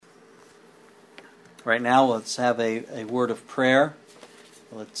Right now, let's have a word of prayer.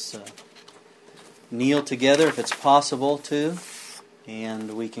 Let's kneel together if it's possible to,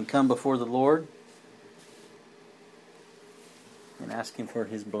 and we can come before the Lord and ask Him for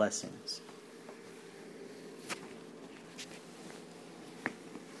His blessings.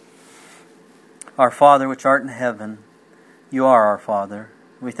 Our Father, which art in heaven, You are our Father.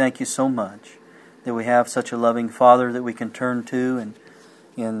 We thank You so much that we have such a loving Father that we can turn to and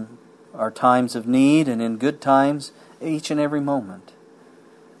in our times of need and in good times, each and every moment.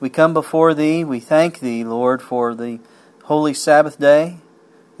 We come before Thee, we thank Thee, Lord, for the holy Sabbath day,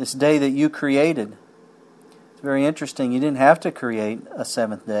 this day that You created. It's very interesting, You didn't have to create a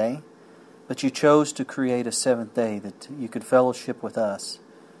seventh day, but You chose to create a seventh day that You could fellowship with us,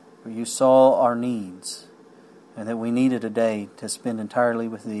 where You saw our needs, and that we needed a day to spend entirely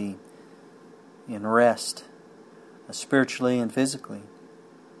with Thee in rest, spiritually and physically.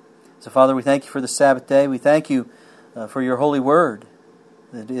 So, Father, we thank You for the Sabbath day. We thank You for Your holy word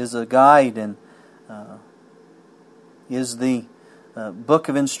that is a guide and is the book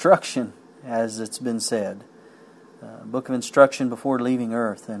of instruction, as it's been said. Book of instruction before leaving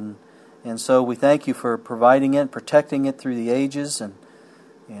earth. And so we thank You for providing it, protecting it through the ages,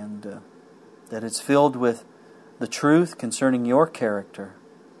 and that it's filled with the truth concerning Your character.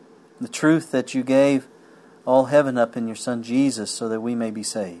 The truth that You gave all heaven up in Your Son Jesus so that we may be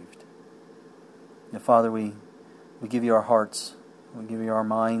saved. And Father, we give You our hearts, we give You our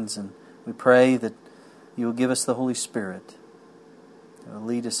minds, and we pray that You will give us the Holy Spirit. It will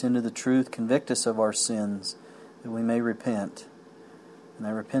lead us into the truth, convict us of our sins, that we may repent. And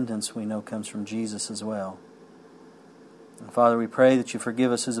that repentance we know comes from Jesus as well. And Father, we pray that You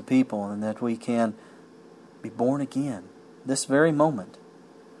forgive us as a people and that we can be born again this very moment.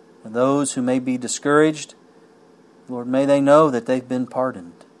 And those who may be discouraged, Lord, may they know that they've been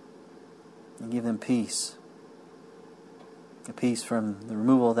pardoned. And give them peace. A peace from the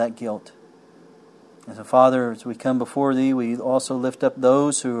removal of that guilt. And so, Father, as we come before Thee, we also lift up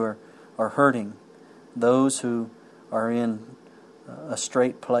those who are hurting. Those who are in a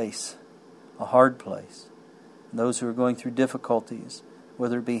straight place, a hard place. Those who are going through difficulties,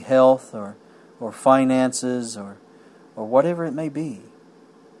 whether it be health or finances or whatever it may be.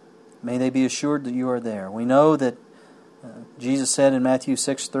 May they be assured that You are there. We know that Jesus said in Matthew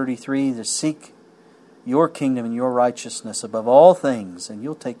 6:33 to seek Your kingdom and Your righteousness above all things, and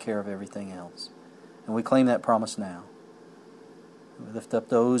You'll take care of everything else. And we claim that promise now. We lift up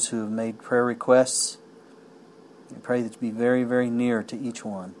those who have made prayer requests. We pray that You be very, very near to each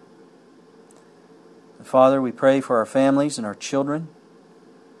one. And Father, we pray for our families and our children.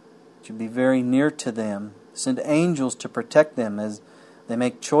 That You be very near to them. Send angels to protect them as they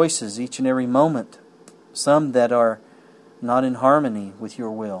make choices each and every moment. Some that are not in harmony with Your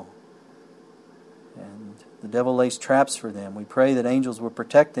will. And the devil lays traps for them. We pray that angels will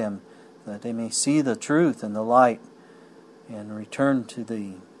protect them, that they may see the truth and the light and return to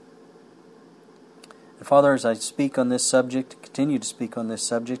Thee. And Father, as I speak on this subject, continue to speak on this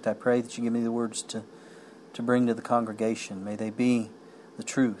subject, I pray that You give me the words to bring to the congregation. May they be the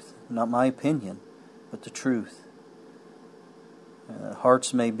truth, not my opinion, but the truth.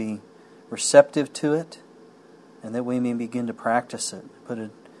 Hearts may be receptive to it, and that we may begin to practice it, put it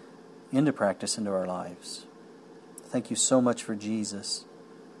into practice into our lives. Thank You so much for Jesus.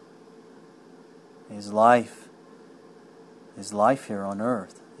 His life here on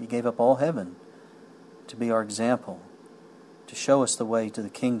earth. He gave up all heaven to be our example, to show us the way to the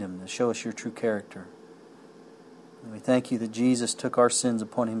kingdom, to show us Your true character. And we thank You that Jesus took our sins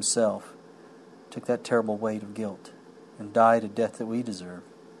upon Himself, took that terrible weight of guilt, and died a death that we deserve,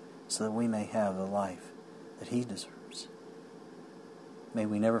 so that we may have the life that He deserves. May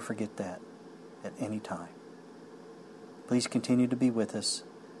we never forget that at any time. Please continue to be with us.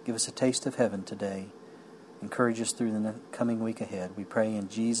 Give us a taste of heaven today. Encourage us through the coming week ahead. We pray in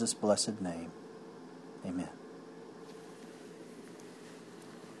Jesus' blessed name. Amen.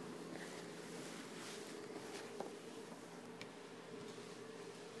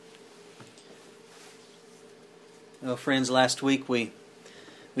 Well, friends, last week we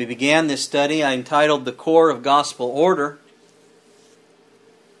began this study I entitled The Core of Gospel Order.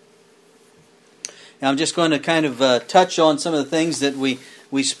 Now I'm just going to kind of touch on some of the things that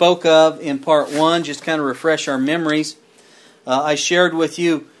we spoke of in part 1, just kind of refresh our memories. I shared with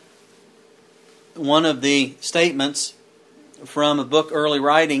you one of the statements from a book, Early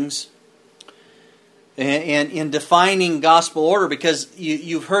Writings, and in defining gospel order, because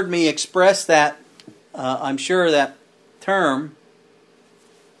you've heard me express that, I'm sure, that term,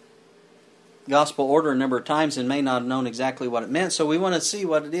 gospel order, a number of times and may not have known exactly what it meant. So we want to see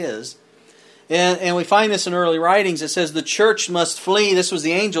what it is. And we find this in early writings. It says the church must flee. This was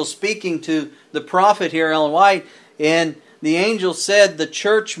the angel speaking to the prophet here, Ellen White. And the angel said the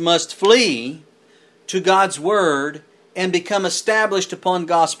church must flee to God's Word and become established upon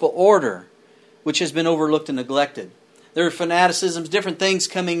gospel order, which has been overlooked and neglected. There are fanaticisms, different things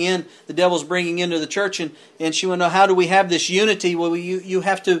coming in, the devil's bringing into the church. And she want to know, how do we have this unity? Well, you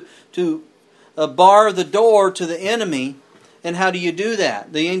have to bar the door to the enemy. And how do you do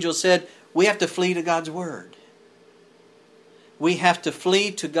that? The angel said, we have to flee to God's Word. We have to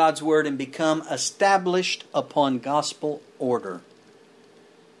flee to God's Word and become established upon gospel order.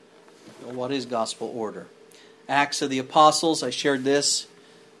 Well, what is gospel order? Acts of the Apostles, I shared this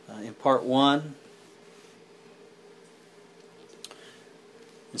in part 1.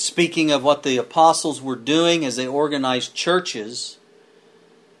 And speaking of what the apostles were doing as they organized churches,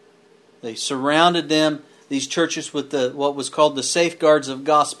 they surrounded these churches with what was called the safeguards of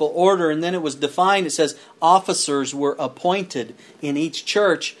gospel order. And then it was defined, it says, officers were appointed in each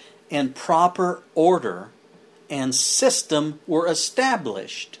church and proper order and system were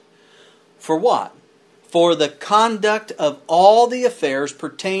established. For what? For the conduct of all the affairs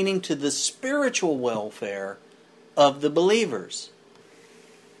pertaining to the spiritual welfare of the believers.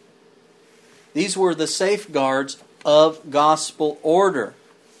 These were the safeguards of gospel order.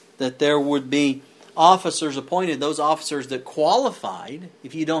 That there would be officers appointed, those officers that qualified.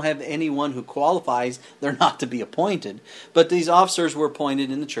 If you don't have anyone who qualifies, they're not to be appointed. But these officers were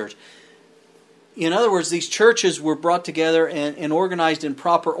appointed in the church. In other words, these churches were brought together and organized in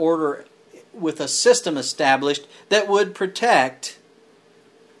proper order with a system established that would protect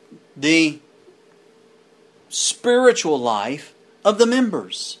the spiritual life of the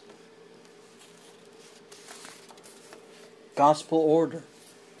members. Gospel order.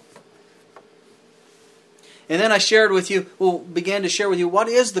 And then I began to share with you what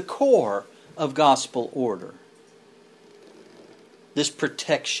is the core of gospel order. This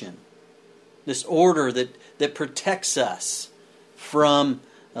protection. This order that protects us from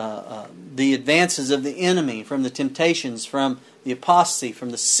the advances of the enemy, from the temptations, from the apostasy,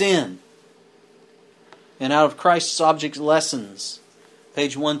 from the sin. And out of Christ's Object Lessons,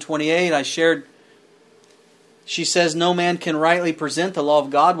 page 128, I shared, she says, no man can rightly present the law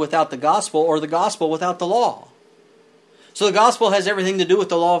of God without the gospel, or the gospel without the law. So the gospel has everything to do with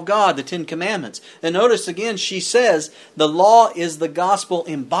the law of God, the Ten Commandments. And notice again, she says, the law is the gospel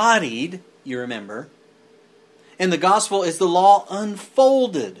embodied, you remember, and the gospel is the law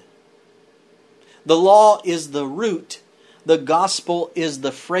unfolded. The law is the root. The gospel is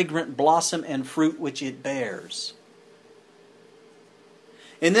the fragrant blossom and fruit which it bears.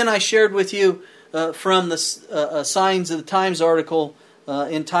 And then I shared with you from the Signs of the Times article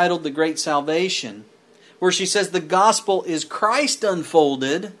entitled The Great Salvation, where she says the gospel is Christ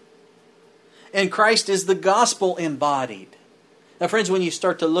unfolded and Christ is the gospel embodied. Now friends, when you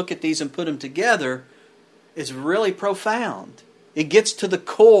start to look at these and put them together, it's really profound. It gets to the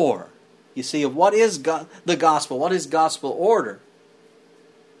core, you see, of what is the gospel, what is gospel order.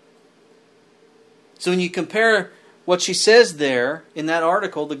 So when you compare what she says there in that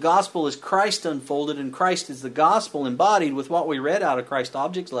article, the gospel is Christ unfolded and Christ is the gospel embodied, with what we read out of Christ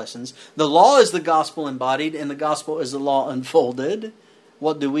Object Lessons. The law is the gospel embodied and the gospel is the law unfolded.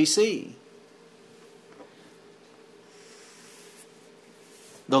 What do we see?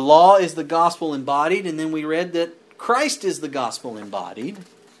 The law is the gospel embodied, and then we read that Christ is the gospel embodied.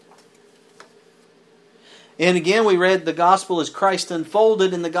 And again, we read the gospel is Christ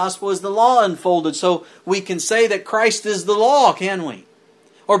unfolded and the gospel is the law unfolded. So we can say that Christ is the law, can we?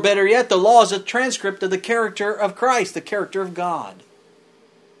 Or better yet, the law is a transcript of the character of Christ, the character of God.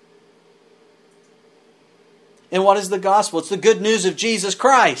 And what is the gospel? It's the good news of Jesus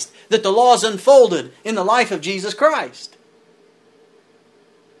Christ, that the law is unfolded in the life of Jesus Christ.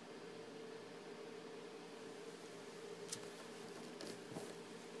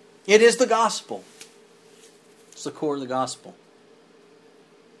 It is the gospel. It's the core of the gospel.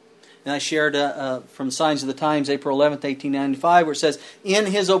 And I shared from Signs of the Times, April 11th, 1895, where it says, in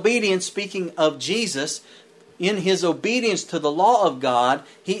his obedience, speaking of Jesus, in his obedience to the law of God,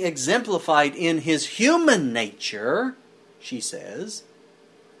 he exemplified in his human nature, she says,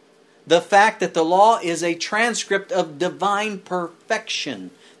 the fact that the law is a transcript of divine perfection.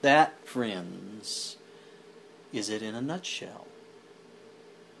 That, friends, is it in a nutshell.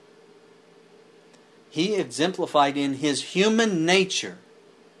 He exemplified in his human nature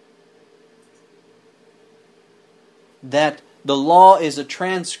that the law is a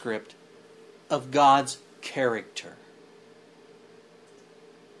transcript of God's character.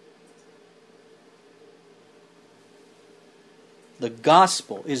 The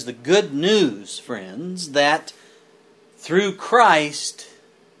gospel is the good news, friends, that through Christ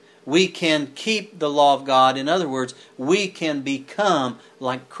we can keep the law of God. In other words, we can become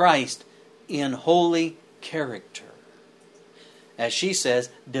like Christ in holy character. As she says,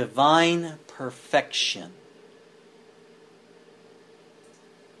 divine perfection.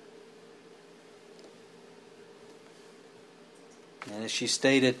 And as she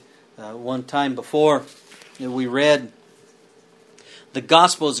stated one time before, we read, the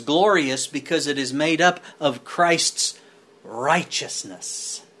gospel is glorious because it is made up of Christ's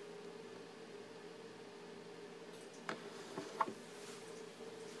righteousness.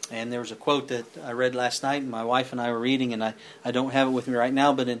 And there was a quote that I read last night, and my wife and I were reading, and I don't have it with me right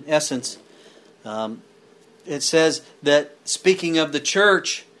now, but in essence, it says that, speaking of the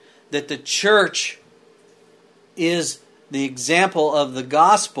church, that the church is the example of the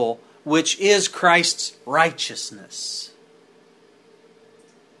gospel, which is Christ's righteousness.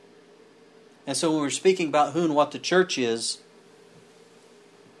 And so when we're speaking about who and what the church is,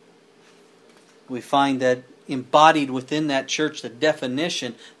 we find that embodied within that church, the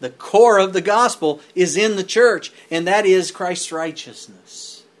definition, the core of the gospel is in the church, and that is Christ's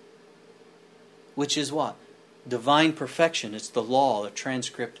righteousness. Which is what? Divine perfection. It's the law, the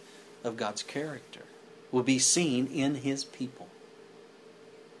transcript of God's character. Will be seen in His people.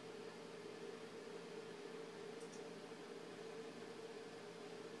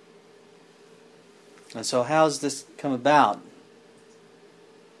 And so how does this come about?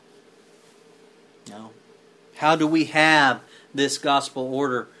 Now, how do we have this gospel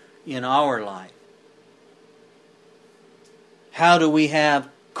order in our life? How do we have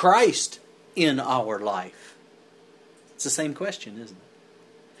Christ in our life? It's the same question, isn't it?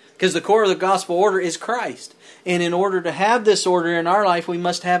 Because the core of the gospel order is Christ. And in order to have this order in our life, we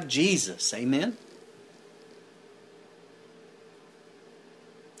must have Jesus. Amen?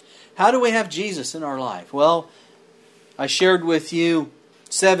 How do we have Jesus in our life? Well, I shared with you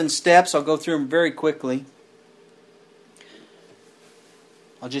 7 steps. I'll go through them very quickly.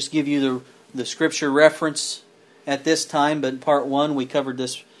 I'll just give you the scripture reference at this time, but in part 1 we covered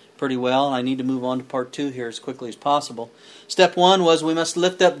this pretty well, and I need to move on to part 2 here as quickly as possible. Step 1 was we must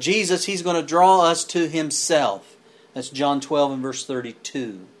lift up Jesus. He's going to draw us to Himself. That's John 12 and verse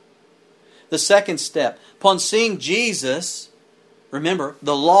 32. The second step, upon seeing Jesus, remember,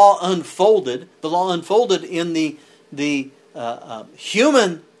 the law unfolded. The law unfolded in the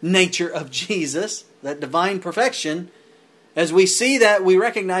human nature of Jesus, that divine perfection. As we see that, we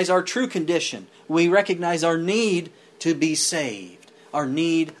recognize our true condition. We recognize our need to be saved. Our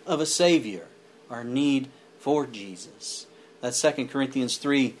need of a Savior. Our need for Jesus. That's 2 Corinthians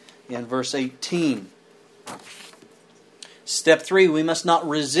 3 and verse 18. Step 3, we must not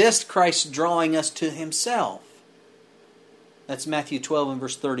resist Christ drawing us to Himself. That's Matthew 12 and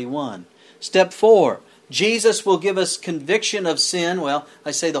verse 31. Step 4, Jesus will give us conviction of sin. Well,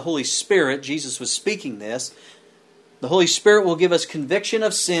 I say the Holy Spirit. Jesus was speaking this. The Holy Spirit will give us conviction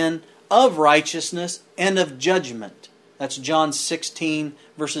of sin, of righteousness, and of judgment. That's John 16,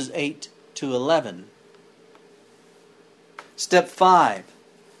 verses 8 to 11. Step 5.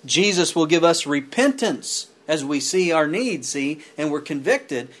 Jesus will give us repentance as we see our need, and we're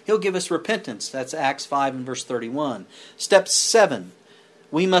convicted. He'll give us repentance. That's Acts 5 and verse 31. Step 7.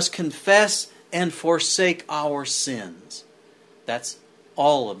 We must confess and forsake our sins. That's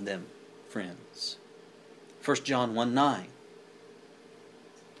all of them, friends. 1 John 1:9.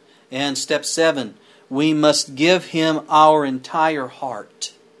 And step 7. We must give Him our entire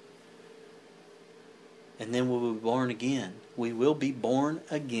heart. And then we'll be born again. We will be born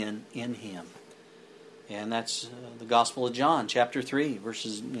again in Him. And that's the Gospel of John, chapter 3,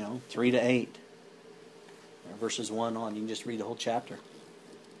 verses 3 to 8. Or verses 1 on. You can just read the whole chapter.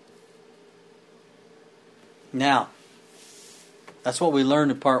 Now, that's what we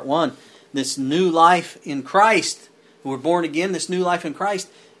learned in part 1. This new life in Christ, we're born again, this new life in Christ,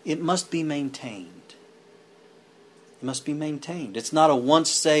 it must be maintained. It must be maintained. It's not a once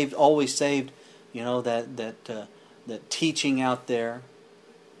saved, always saved, that teaching out there.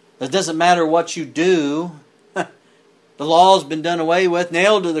 It doesn't matter what you do. The law's been done away with,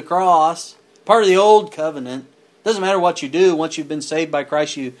 nailed to the cross, part of the old covenant. It doesn't matter what you do. Once you've been saved by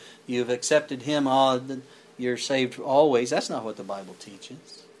Christ, you've accepted Him. You're saved always. That's not what the Bible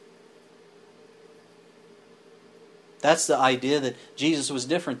teaches. That's the idea that Jesus was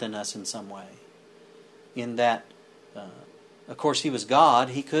different than us in some way. In that, of course, He was God.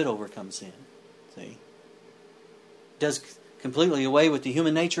 He could overcome sin. See? Does completely away with the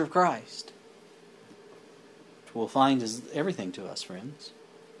human nature of Christ. Which we'll find is everything to us, friends.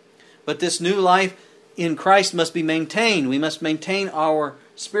 But this new life in Christ must be maintained. We must maintain our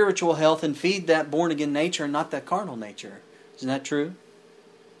spiritual health and feed that born-again nature and not that carnal nature. Isn't that true?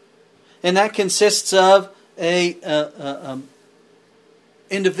 And that consists of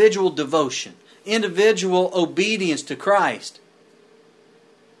individual devotion, individual obedience to Christ.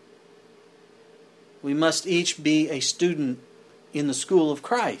 We must each be a student in the school of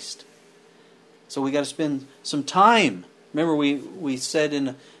Christ. So we got to spend some time. Remember, we said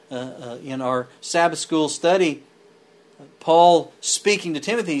in our Sabbath school study, Paul speaking to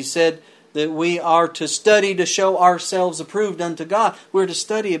Timothy, he said that we are to study to show ourselves approved unto God. We're to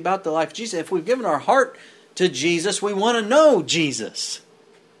study about the life of Jesus. If we've given our heart to Jesus, we want to know Jesus.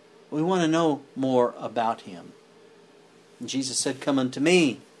 We want to know more about Him. And Jesus said, "Come unto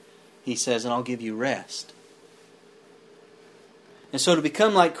me," He says, "and I'll give you rest." And so to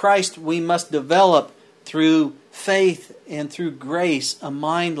become like Christ, we must develop through faith and through grace a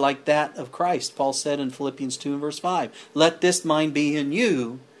mind like that of Christ. Paul said in Philippians 2 and verse 5, "Let this mind be in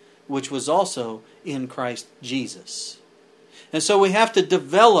you, which was also in Christ Jesus." And so we have to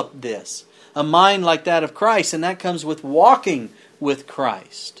develop this, a mind like that of Christ, and that comes with walking with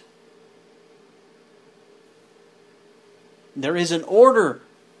Christ. There is an order,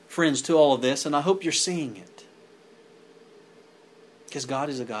 friends, to all of this, and I hope you're seeing it. Because God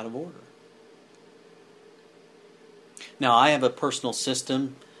is a God of order. Now, I have a personal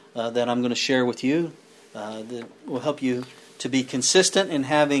system that I'm going to share with you that will help you to be consistent in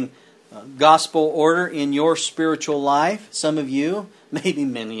having gospel order in your spiritual life. Some of you, maybe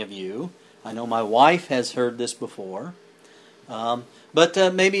many of you, I know my wife has heard this before,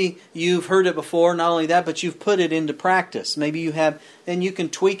 but maybe you've heard it before. Not only that, but you've put it into practice. Maybe you have, and you can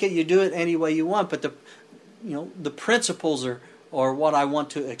tweak it. You do it any way you want, but the principles are what I want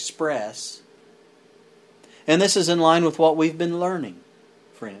to express. And this is in line with what we've been learning,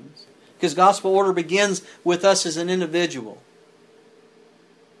 friends. Because gospel order begins with us as an individual.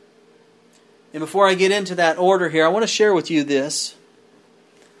 And before I get into that order here, I want to share with you this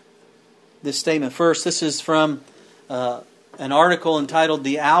statement first. This is from an article entitled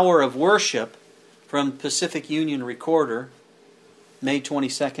 "The Hour of Worship" from Pacific Union Recorder, May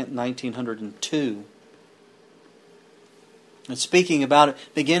 22nd, 1902. And speaking about it,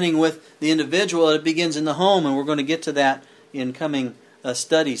 beginning with the individual, it begins in the home, and we're going to get to that in coming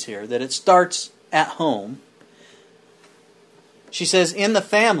studies here, that it starts at home. She says, "In the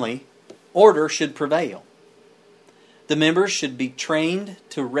family, order should prevail. The members should be trained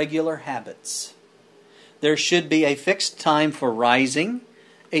to regular habits. There should be a fixed time for rising,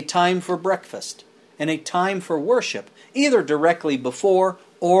 a time for breakfast, and a time for worship, either directly before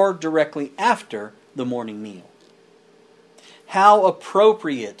or directly after the morning meal. How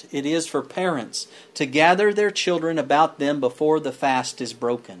appropriate it is for parents to gather their children about them before the fast is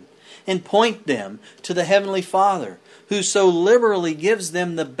broken, and point them to the Heavenly Father, who so liberally gives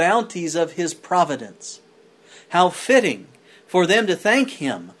them the bounties of His providence. How fitting for them to thank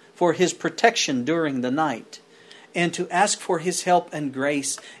Him for His protection during the night, and to ask for His help and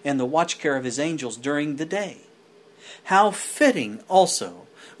grace and the watch care of His angels during the day. How fitting also,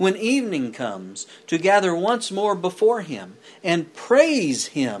 when evening comes, to gather once more before Him and praise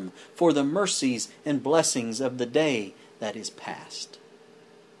Him for the mercies and blessings of the day that is past."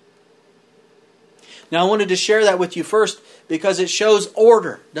 Now I wanted to share that with you first because it shows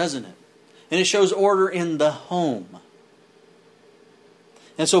order, doesn't it? And it shows order in the home.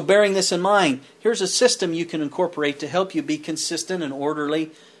 And so bearing this in mind, here's a system you can incorporate to help you be consistent and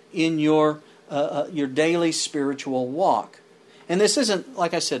orderly in your daily spiritual walk. And this isn't,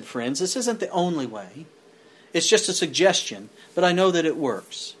 like I said, friends, this isn't the only way. It's just a suggestion, but I know that it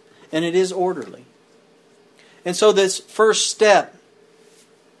works. And it is orderly. And so this first step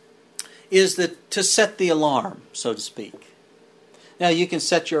is to set the alarm, so to speak. Now you can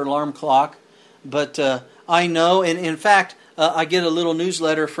set your alarm clock, but I know, and in fact, I get a little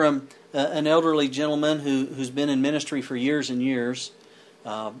newsletter from an elderly gentleman who's been in ministry for years and years.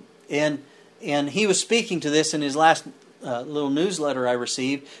 And he was speaking to this in his last little newsletter I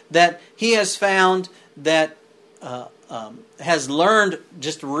received, that he has found that has learned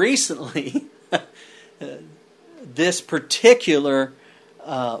just recently this particular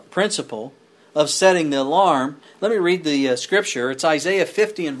principle of setting the alarm. Let me read the scripture. It's Isaiah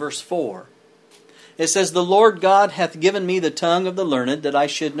 50 and verse 4. It says, "The Lord God hath given me the tongue of the learned, that I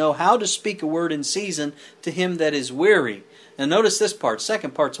should know how to speak a word in season to him that is weary." And notice this part.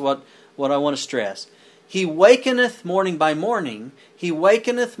 Second part's what I want to stress. "He wakeneth morning by morning, He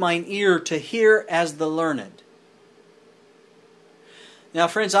wakeneth mine ear to hear as the learned." Now,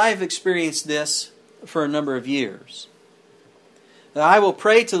 friends, I have experienced this for a number of years. that I will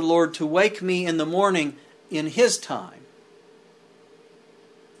pray to the Lord to wake me in the morning in His time.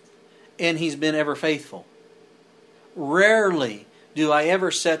 And He's been ever faithful. Rarely do I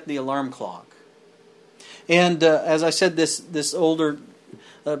ever set the alarm clock. And as I said, this older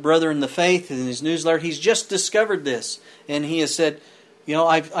brother in the faith, in his newsletter, he's just discovered this. And he has said,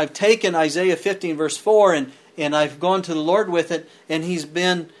 I've taken Isaiah 15 verse 4 and I've gone to the Lord with it, and he's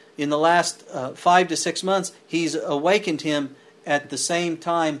been, in the last 5 to 6 months, he's awakened him at the same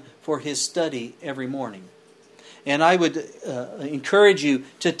time for his study every morning. And I would encourage you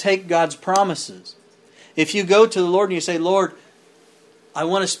to take God's promises. If you go to the Lord and you say, Lord, I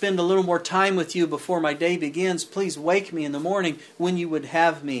want to spend a little more time with you before my day begins, please wake me in the morning when you would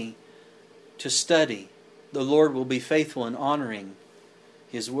have me to study. The Lord will be faithful in honoring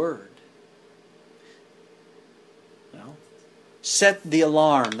His Word. Set the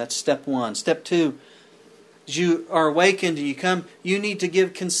alarm. That's step 1. Step 2, as you are awakened and you need to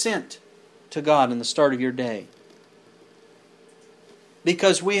give consent to God in the start of your day.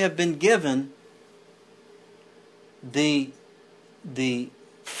 Because we have been given the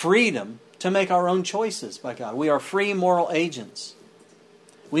freedom to make our own choices by God. We are free moral agents.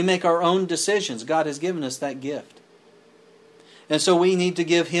 We make our own decisions. God has given us that gift. And so we need to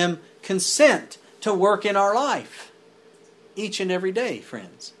give Him consent to work in our life each and every day,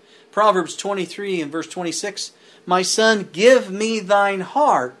 friends. Proverbs 23 and verse 26, My son, give me thine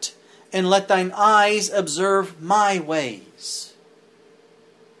heart, and let thine eyes observe my ways.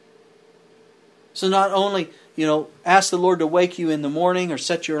 So not only, ask the Lord to wake you in the morning or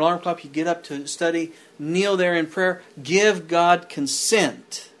set your alarm clock, you get up to study, kneel there in prayer, give God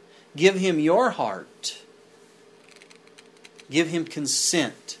consent. Give Him your heart. Give Him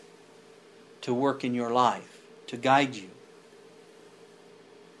consent to work in your life, to guide you.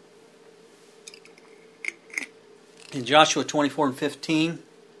 In Joshua 24 and 15,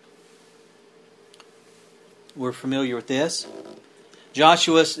 we're familiar with this.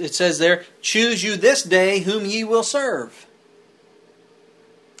 Joshua, it says there, choose you this day whom ye will serve.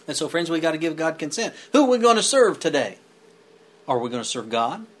 And so, friends, we got to give God consent. Who are we going to serve today? Are we going to serve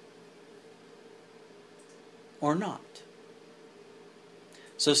God or not?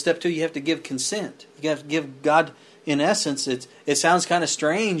 So step 2, you have to give consent. You have to give God, in essence, it sounds kind of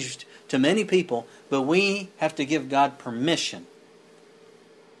strange to many people, but we have to give God permission.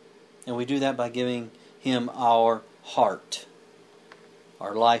 And we do that by giving Him our heart,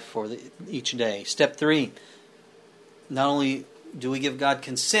 our life for each day. Step 3, not only do we give God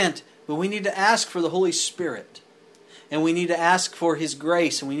consent, but we need to ask for the Holy Spirit. And we need to ask for His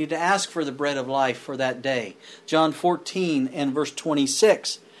grace, and we need to ask for the bread of life for that day. John 14 and verse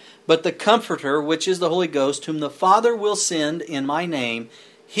 26, But the Comforter, which is the Holy Ghost, whom the Father will send in my name,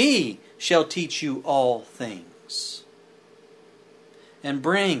 He shall teach you all things, and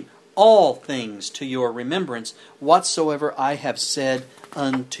bring all things to your remembrance, whatsoever I have said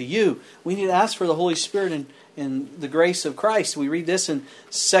unto you. We need to ask for the Holy Spirit and the grace of Christ. We read this in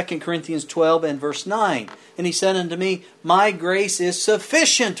 2 Corinthians 12 and verse 9. And He said unto me, My grace is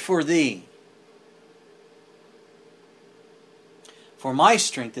sufficient for thee, for my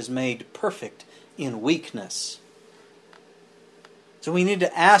strength is made perfect in weakness. So we need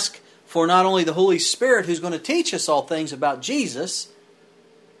to ask for not only the Holy Spirit, who's going to teach us all things about Jesus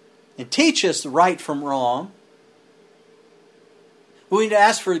and teach us right from wrong, but we need to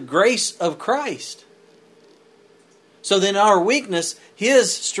ask for the grace of Christ. So then in our weakness,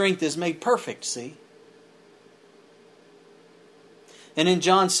 His strength is made perfect, see? And in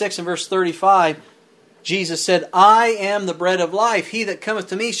John 6 and verse 35, Jesus said, I am the bread of life. He that cometh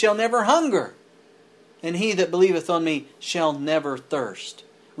to me shall never hunger, and he that believeth on me shall never thirst.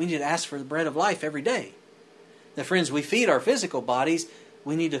 We need to ask for the bread of life every day. Now, friends, we feed our physical bodies.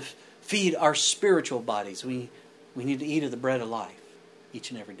 We need to feed our spiritual bodies. We need to eat of the bread of life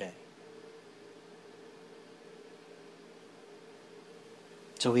each and every day.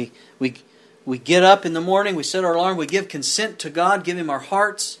 So we get up in the morning, we set our alarm, we give consent to God, give Him our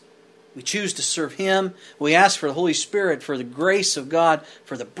hearts. We choose to serve Him. We ask for the Holy Spirit, for the grace of God,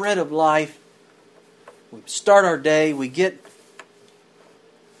 for the bread of life. We start our day, we get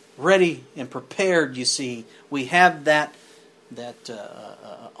ready and prepared, you see. We have that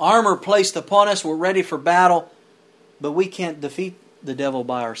armor placed upon us. We're ready for battle. But we can't defeat the devil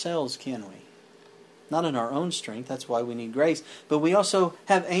by ourselves, can we? Not in our own strength. That's why we need grace. But we also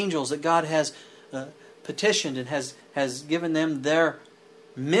have angels that God has petitioned and has given them their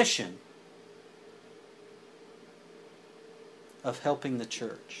mission of helping the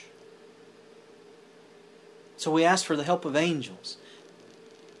church. So we ask for the help of angels.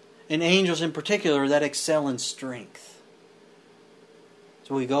 And angels in particular that excel in strength.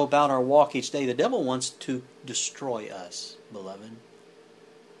 So we go about our walk each day. The devil wants to destroy us, beloved.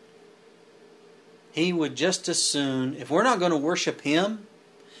 He would just as soon, if we're not going to worship Him,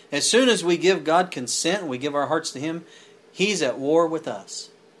 as soon as we give God consent and we give our hearts to Him, He's at war with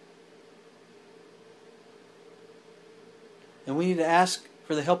us. And we need to ask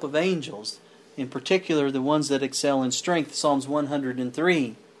for the help of angels, in particular the ones that excel in strength. Psalms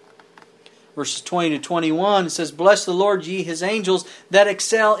 103, verses 20 to 21, it says, "Bless the Lord, ye His angels, that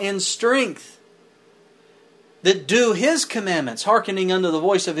excel in strength, that do His commandments, hearkening unto the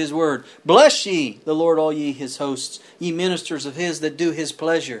voice of His word. Bless ye the Lord, all ye His hosts, ye ministers of His that do His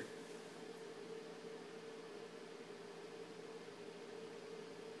pleasure."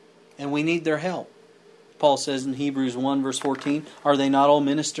 And we need their help. Paul says in Hebrews 1 verse 14, "Are they not all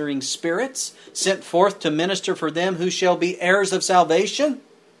ministering spirits, sent forth to minister for them who shall be heirs of salvation?"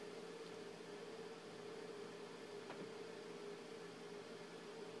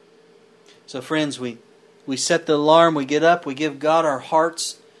 So friends, we set the alarm, we get up, we give God our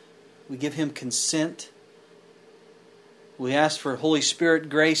hearts, we give Him consent. We ask for Holy Spirit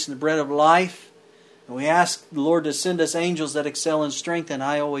grace and the bread of life. And we ask the Lord to send us angels that excel in strength. And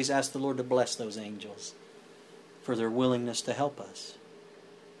I always ask the Lord to bless those angels for their willingness to help us.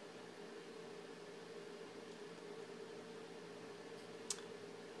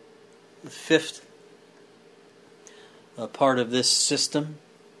 The fifth part of this system,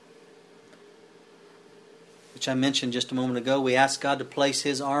 which I mentioned just a moment ago, we ask God to place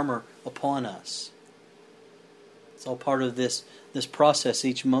His armor upon us. It's all part of this process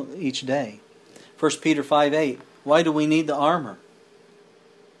each day. 1 Peter 5:8. Why do we need the armor?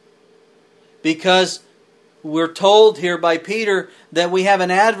 Because we're told here by Peter that we have an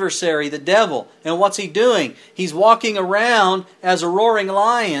adversary, the devil. And what's he doing? He's walking around as a roaring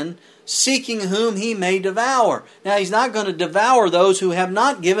lion, seeking whom he may devour. Now, he's not going to devour those who have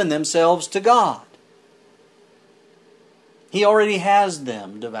not given themselves to God. He already has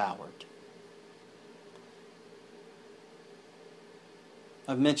them devoured.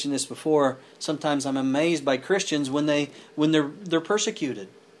 I've mentioned this before. Sometimes I'm amazed by Christians when they're persecuted.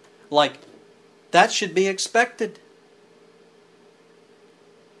 Like, that should be expected.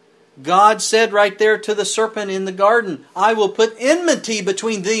 God said right there to the serpent in the garden, "I will put enmity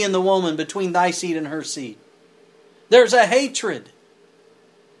between thee and the woman, between thy seed and her seed." There's a hatred.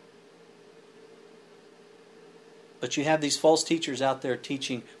 But you have these false teachers out there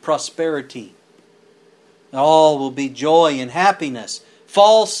teaching prosperity. All will be joy and happiness.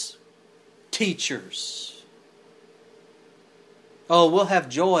 False teachers. Oh, we'll have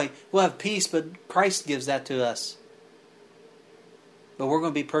joy, we'll have peace, but Christ gives that to us. But we're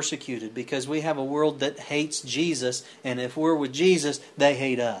going to be persecuted because we have a world that hates Jesus, and if we're with Jesus, they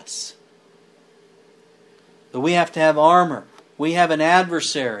hate us. But we have to have armor. We have an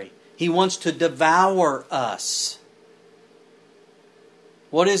adversary. He wants to devour us.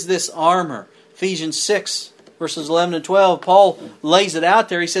 What is this armor? Ephesians 6, verses 11 and 12, Paul lays it out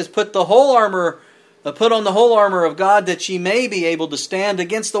there. He says, put on the whole armor of God, that ye may be able to stand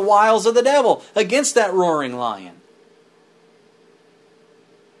against the wiles of the devil, against that roaring lion.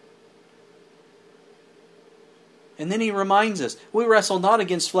 And then he reminds us, we wrestle not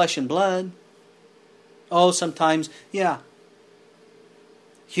against flesh and blood. Oh, sometimes,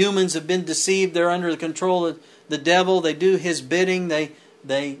 humans have been deceived. They're under the control of the devil. They do his bidding.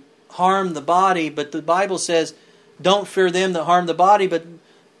 They harm the body. But the Bible says, don't fear them that harm the body, but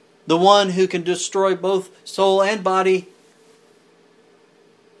the one who can destroy both soul and body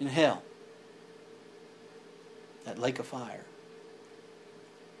in hell. That lake of fire.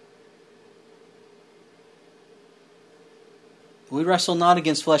 We wrestle not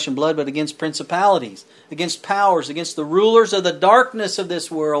against flesh and blood, but against principalities, against powers, against the rulers of the darkness of this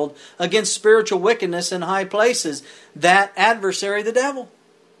world, against spiritual wickedness in high places. That adversary, the devil,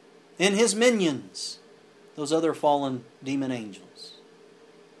 and his minions, those other fallen demon angels.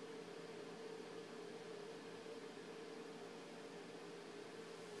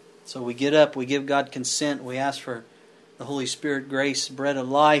 So we get up, we give God consent, we ask for the Holy Spirit grace, bread of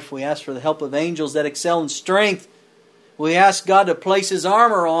life, we ask for the help of angels that excel in strength. We ask God to place His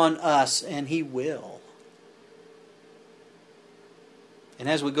armor on us, and He will. And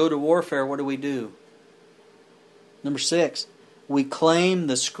as we go to warfare, what do? Number 6, we claim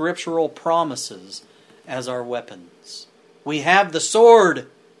the scriptural promises as our weapons. We have the sword,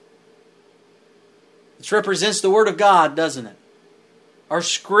 which represents the Word of God, doesn't it? Our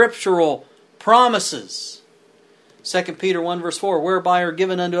scriptural promises. 2 Peter 1 verse 4, whereby are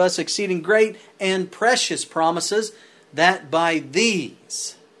given unto us exceeding great and precious promises, that by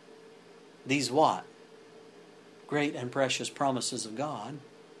these what? great and precious promises of God,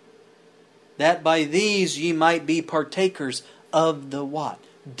 that by these ye might be partakers of the what?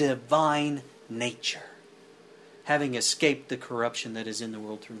 Divine nature, having escaped the corruption that is in the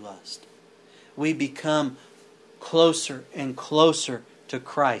world through lust. We become closer and closer to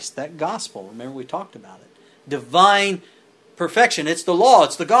Christ. That gospel, remember we talked about it. Divine perfection. It's the law.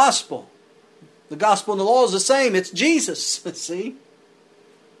 It's the gospel. The gospel and the law is the same. It's Jesus. See?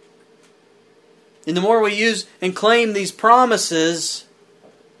 And the more we use and claim these promises,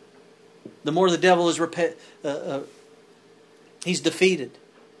 the more the devil is he's defeated.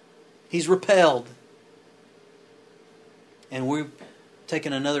 He's repelled. And we're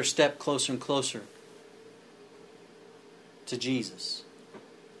taking another step closer and closer to Jesus.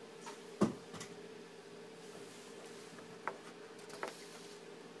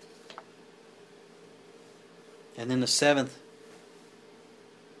 And then the seventh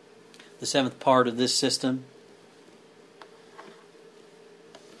part of this system,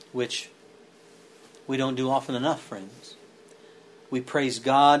 which we don't do often enough, friends. We praise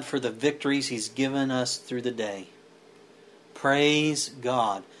God for the victories He's given us through the day. Praise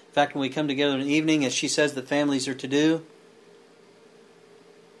God. In fact, when we come together in the evening, as she says the families are to do,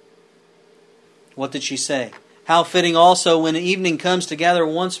 what did she say? How fitting also when evening comes to gather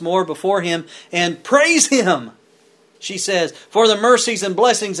once more before Him and praise Him, she says, for the mercies and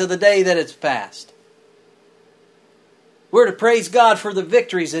blessings of the day that it's past. We're to praise God for the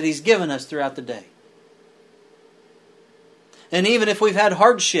victories that He's given us throughout the day. And even if we've had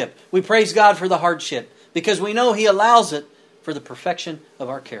hardship, we praise God for the hardship, because we know He allows it for the perfection of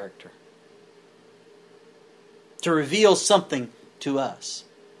our character. To reveal something to us,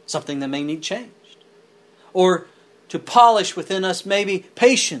 something that may need changed. Or to polish within us maybe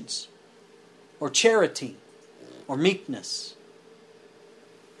patience, or charity, or meekness.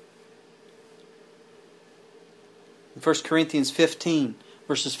 In 1 Corinthians 15,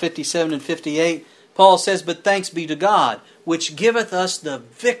 verses 57 and 58, Paul says, but thanks be to God, which giveth us the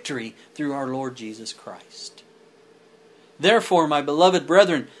victory through our Lord Jesus Christ. Therefore, my beloved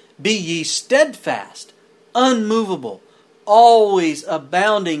brethren, be ye steadfast, unmovable, always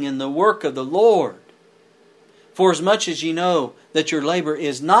abounding in the work of the Lord. For as much as ye know that your labor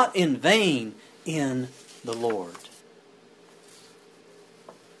is not in vain in the Lord.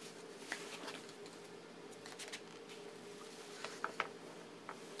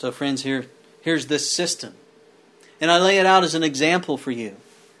 So friends, here's this system. And I lay it out as an example for you.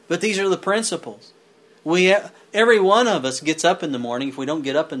 But these are the principles. Every one of us gets up in the morning. If we don't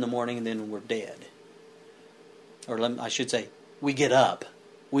get up in the morning, then we're dead. Or I should say, we get up.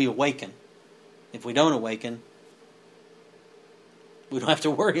 We awaken. If we don't awaken, we don't have to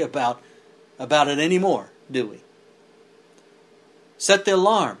worry about it anymore, do we? Set the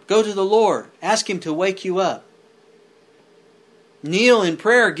alarm. Go to the Lord. Ask Him to wake you up. Kneel in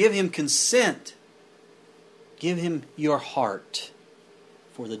prayer. Give Him consent. Give Him your heart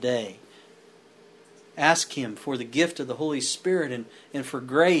for the day. Ask Him for the gift of the Holy Spirit and for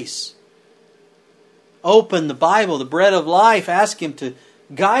grace. Open the Bible, the bread of life. Ask Him to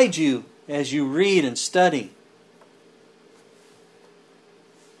guide you as you read and study.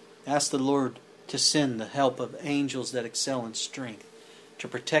 Ask the Lord to send the help of angels that excel in strength to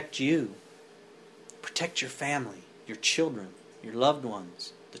protect you, protect your family, your children, your loved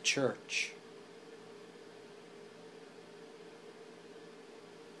ones, the church.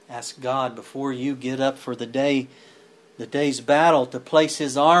 Ask God before you get up for the day's battle, to place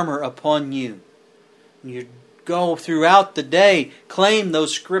His armor upon you. You go throughout the day, claim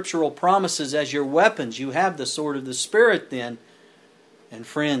those scriptural promises as your weapons. You have the sword of the Spirit then. And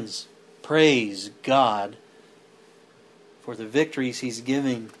friends, praise God for the victories He's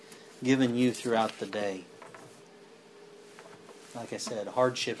given you throughout the day. Like I said,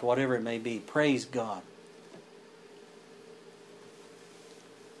 hardships, whatever it may be, praise God.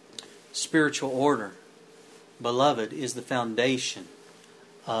 Spiritual order, beloved, is the foundation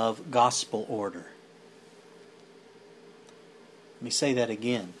of gospel order. Let me say that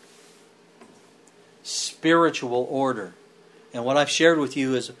again. Spiritual order. And what I've shared with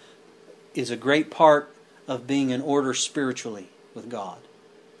you is a great part of being in order spiritually with God.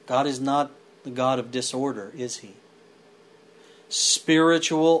 God is not the God of disorder, is He?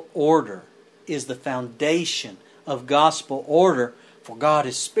 Spiritual order is the foundation of gospel order, for God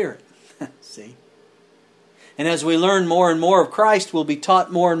is Spirit. See? And as we learn more and more of Christ, we'll be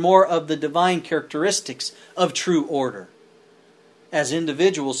taught more and more of the divine characteristics of true order. As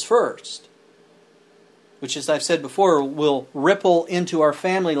individuals first, which, as I've said before, will ripple into our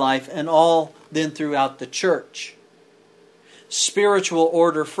family life and all then throughout the church. Spiritual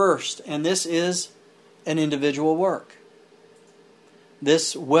order first, and this is an individual work.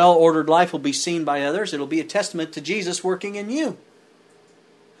 This well-ordered life will be seen by others. It'll be a testament to Jesus working in you.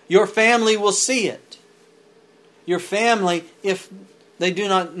 Your family will see it. Your family, if they do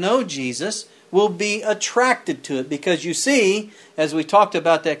not know Jesus, will be attracted to it. Because you see, as we talked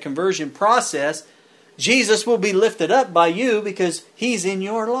about that conversion process, Jesus will be lifted up by you because He's in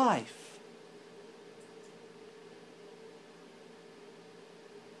your life.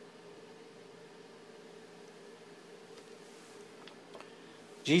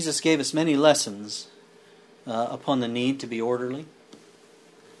 Jesus gave us many lessons upon the need to be orderly.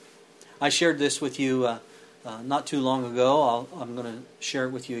 I shared this with you not too long ago. I'm going to share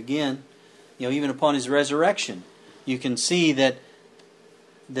it with you again. Even upon His resurrection, you can see that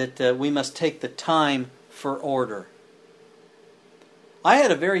we must take the time for order. I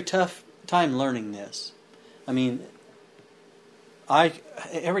had a very tough time learning this. I mean,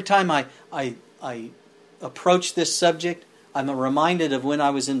 every time I approach this subject, I'm reminded of when I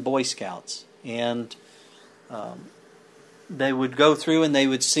was in Boy Scouts, and they would go through and they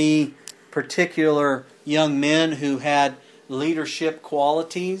would see particular young men who had leadership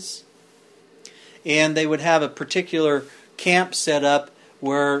qualities, and they would have a particular camp set up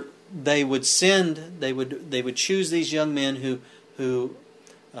where they would choose these young men who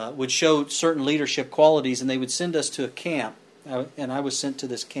would show certain leadership qualities, and they would send us to a camp, and I was sent to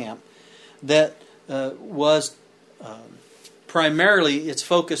this camp that was primarily, its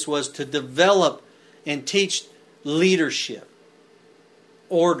focus was to develop and teach leadership,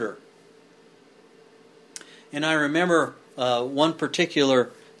 order. And I remember one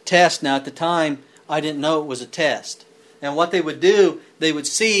particular test. Now, at the time, I didn't know it was a test. And what they would do, they would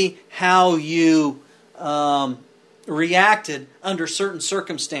see how you reacted under certain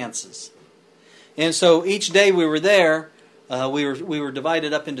circumstances. And so each day we were there, we were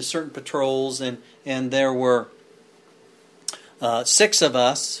divided up into certain patrols, and there were 6 of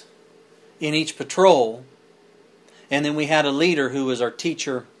us in each patrol, and then we had a leader who was our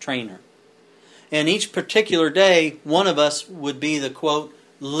teacher trainer. And each particular day, one of us would be the, quote,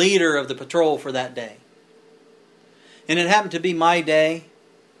 leader of the patrol for that day. And it happened to be my day,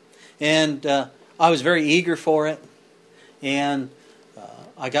 and I was very eager for it. And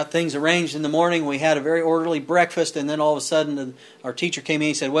I got things arranged in the morning. We had a very orderly breakfast, and then all of a sudden our teacher came in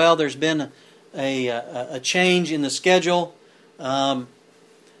and said, well, there's been a change in the schedule.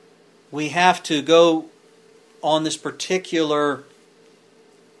 We have to go on this particular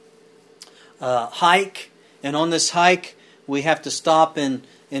hike, and on this hike we have to stop and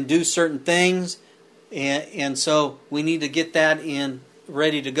do certain things, and so we need to get that in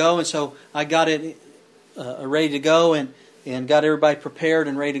ready to go. And so I got it ready to go and got everybody prepared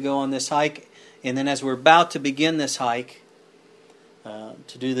and ready to go on this hike. And then as we're about to begin this hike,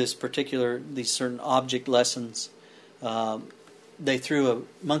 to do these certain object lessons, they threw a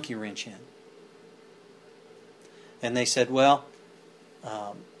monkey wrench in. And they said, well,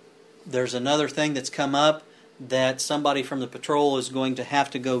 there's another thing that's come up that somebody from the patrol is going to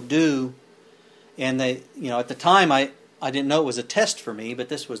have to go do. And they, at the time I didn't know it was a test for me, but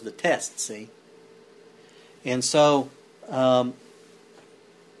this was the test, see. And so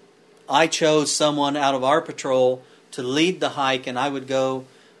I chose someone out of our patrol to lead the hike, and I would go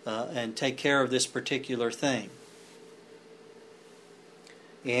and take care of this particular thing.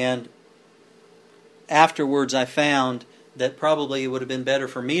 And afterwards I found that probably it would have been better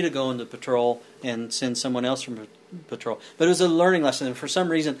for me to go into patrol and send someone else from patrol. But it was a learning lesson, and for some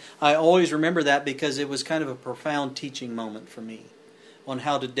reason I always remember that because it was kind of a profound teaching moment for me on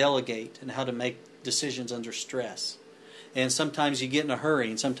how to delegate and how to make decisions under stress. And sometimes you get in a hurry,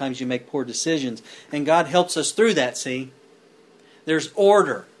 and sometimes you make poor decisions, and God helps us through that, see? There's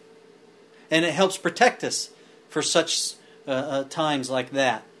order, and it helps protect us for such times like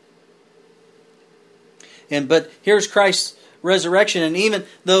that. But here's Christ's resurrection, and even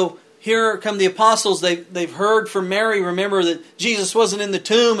though here come the apostles, they've heard from Mary, remember that Jesus wasn't in the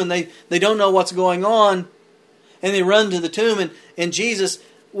tomb, and they don't know what's going on, and they run to the tomb, and Jesus,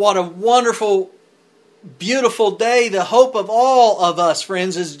 what a wonderful, beautiful day. The hope of all of us,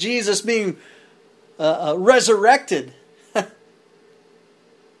 friends, is Jesus being resurrected.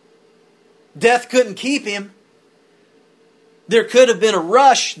 Death couldn't keep Him. There could have been a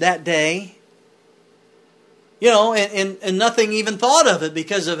rush that day, and nothing even thought of it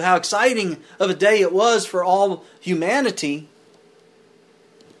because of how exciting of a day it was for all humanity.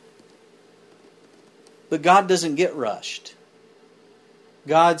 But God doesn't get rushed.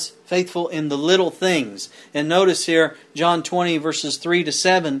 God's faithful in the little things. And notice here, John 20 verses 3 to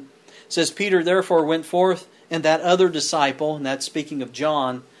 7 says, Peter therefore went forth, and that other disciple, and that's speaking of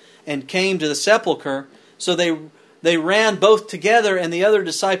John, and came to the sepulchre. So they ran both together, and the other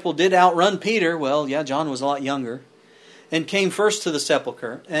disciple did outrun Peter. Well, yeah, John was a lot younger. And came first to the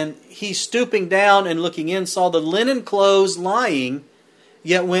sepulchre. And he, stooping down and looking in, saw the linen clothes lying,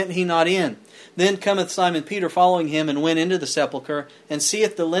 yet went he not in. Then cometh Simon Peter following him, and went into the sepulchre, and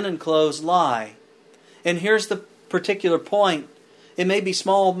seeth the linen clothes lie. And here's the particular point. It may be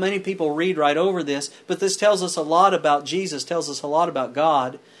small, many people read right over this, but this tells us a lot about Jesus, tells us a lot about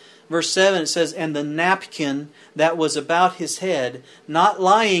God. Verse 7, it says, and the napkin that was about his head, not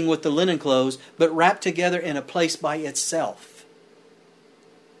lying with the linen clothes, but wrapped together in a place by itself.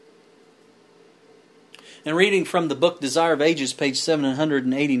 And reading from the book Desire of Ages, page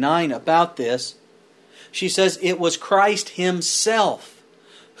 789, about this, she says, it was Christ himself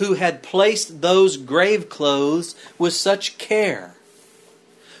who had placed those grave clothes with such care.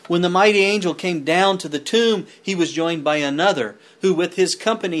 When the mighty angel came down to the tomb, he was joined by another, who with his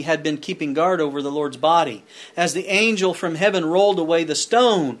company had been keeping guard over the Lord's body. As the angel from heaven rolled away the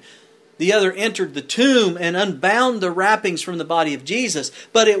stone, the other entered the tomb and unbound the wrappings from the body of Jesus.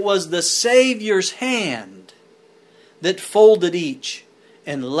 But it was the Savior's hand that folded each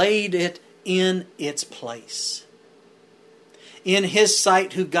and laid it in its place. In his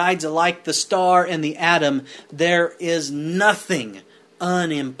sight, who guides alike the star and the atom, there is nothing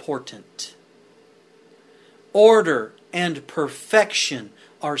unimportant. Order and perfection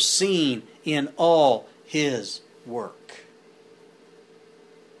are seen in all his work.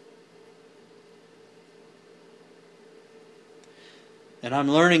 And I'm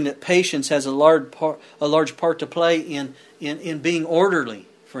learning that patience has a large part to play in being orderly,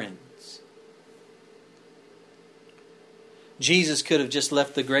 friends. Jesus could have just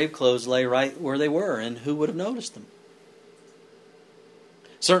left the grave clothes lay right where they were, and who would have noticed them?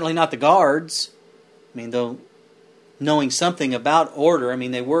 Certainly not the guards. I mean, though knowing something about order, I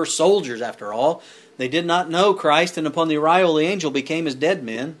mean, they were soldiers after all. They did not know Christ, and upon the arrival the angel became as dead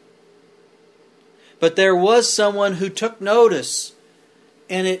men. But there was someone who took notice,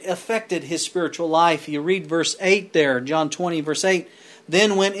 and it affected his spiritual life. You read verse 8 there, John 20, verse 8.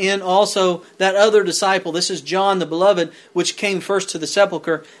 Then went in also that other disciple, this is John the beloved, which came first to the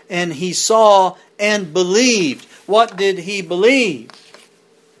sepulchre, and he saw and believed. What did he believe?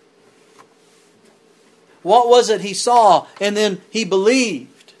 What was it he saw and then he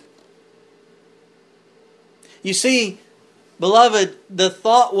believed? You see, beloved, the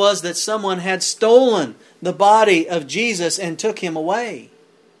thought was that someone had stolen the body of Jesus and took him away.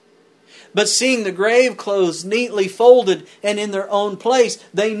 But seeing the grave clothes neatly folded and in their own place,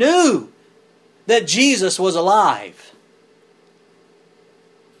 they knew that Jesus was alive.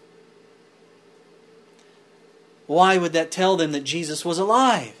 Why would that tell them that Jesus was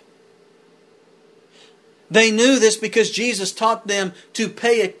alive? They knew this because Jesus taught them to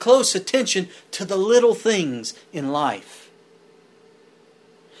pay a close attention to the little things in life.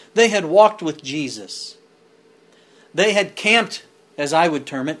 They had walked with Jesus. They had camped, as I would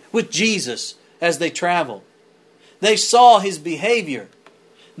term it, with Jesus as they traveled. They saw his behavior.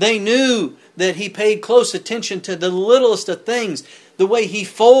 They knew that he paid close attention to the littlest of things, the way he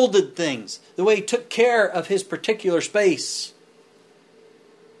folded things, the way he took care of his particular space.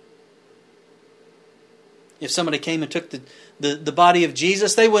 If somebody came and took the body of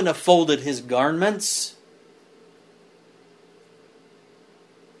Jesus, they wouldn't have folded his garments.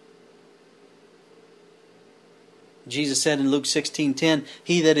 Jesus said in Luke 16:10,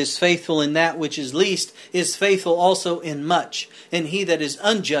 he that is faithful in that which is least is faithful also in much, and he that is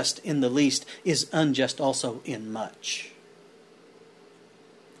unjust in the least is unjust also in much.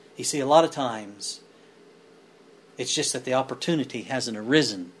 You see, a lot of times, it's just that the opportunity hasn't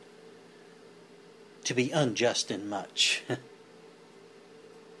arisen to be unjust in much.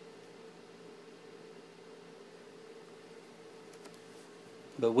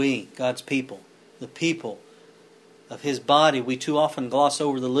 But we, God's people, the people of his body, we too often gloss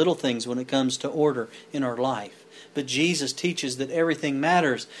over the little things when it comes to order in our life. But Jesus teaches that everything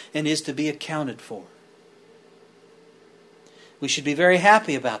matters and is to be accounted for. We should be very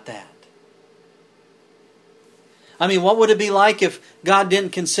happy about that. I mean, what would it be like if God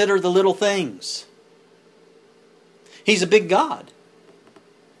didn't consider the little things? He's a big God.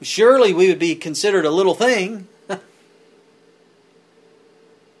 Surely we would be considered a little thing.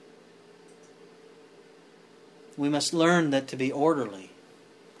 We must learn that to be orderly,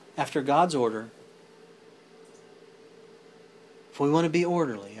 after God's order. If we want to be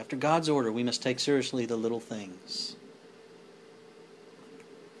orderly, after God's order, we must take seriously the little things.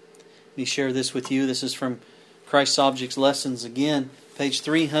 Let me share this with you. This is from Christ's Objects Lessons again, page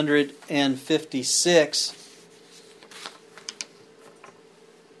 356.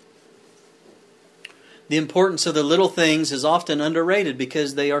 The importance of the little things is often underrated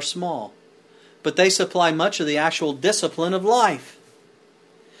because they are small, but they supply much of the actual discipline of life.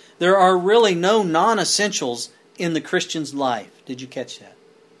 There are really no non-essentials in the Christian's life. Did you catch that?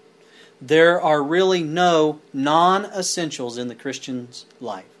 There are really no non-essentials in the Christian's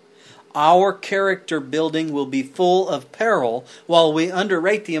life. Our character building will be full of peril while we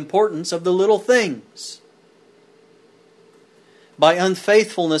underrate the importance of the little things. By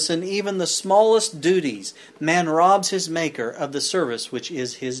unfaithfulness in even the smallest duties, man robs his Maker of the service which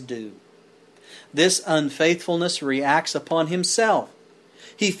is his due. This unfaithfulness reacts upon himself.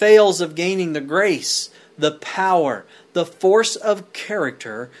 He fails of gaining the grace, the power, the force of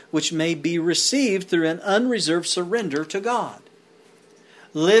character which may be received through an unreserved surrender to God.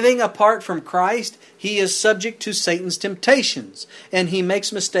 Living apart from Christ, he is subject to Satan's temptations, and he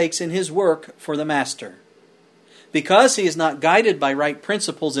makes mistakes in his work for the Master. Because he is not guided by right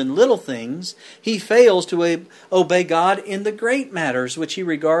principles in little things, he fails to obey God in the great matters which he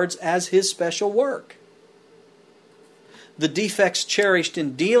regards as his special work. The defects cherished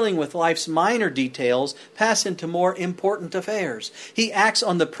in dealing with life's minor details pass into more important affairs. He acts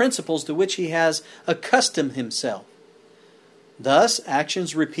on the principles to which he has accustomed himself. Thus,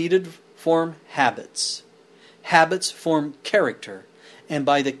 actions repeated form habits. Habits form character. And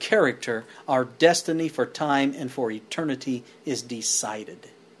by the character, our destiny for time and for eternity is decided.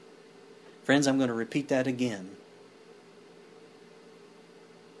 Friends, I'm going to repeat that again.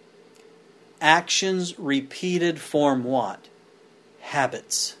 Actions repeated form what?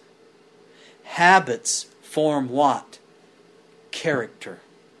 Habits. Habits form what? Character.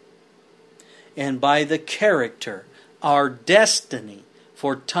 And by the character, our destiny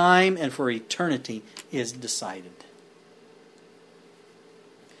for time and for eternity is decided.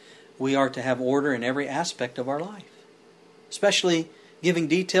 We are to have order in every aspect of our life, especially giving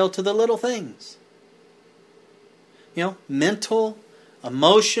detail to the little things. Mental,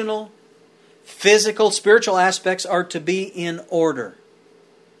 emotional, physical, spiritual aspects are to be in order.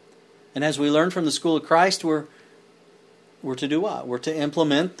 And as we learn from the School of Christ, we're to do what? We're to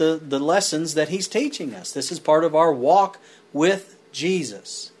implement the lessons that He's teaching us. This is part of our walk with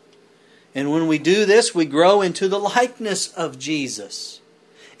Jesus. And when we do this, we grow into the likeness of Jesus.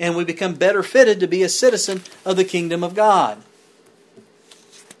 And we become better fitted to be a citizen of the kingdom of God.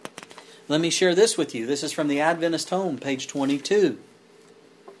 Let me share this with you. This is from the Adventist Home, page 22.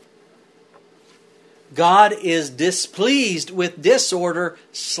 God is displeased with disorder,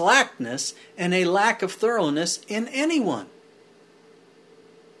 slackness, and a lack of thoroughness in anyone.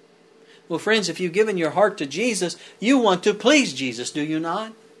 Well, friends, if you've given your heart to Jesus, you want to please Jesus, do you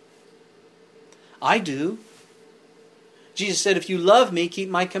not? I do. Jesus said, if you love me, keep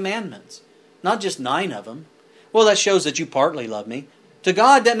my commandments. Not just 9 of them. Well, that shows that you partly love me. To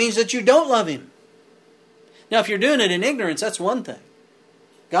God, that means that you don't love Him. Now, if you're doing it in ignorance, that's one thing.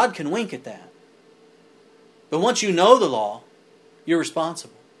 God can wink at that. But once you know the law, you're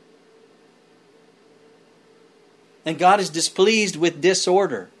responsible. And God is displeased with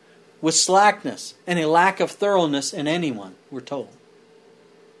disorder, with slackness, and a lack of thoroughness in anyone, we're told.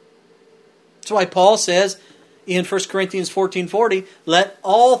 That's why Paul says in 1 Corinthians 14:40, let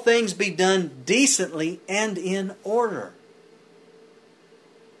all things be done decently and in order.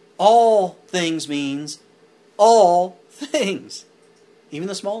 All things means all things, even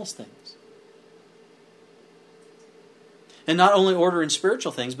the smallest things. And not only order in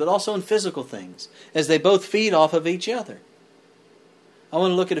spiritual things, but also in physical things, as they both feed off of each other. I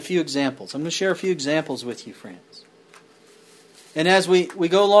want to look at a few examples. I'm going to share a few examples with you, friends. And as we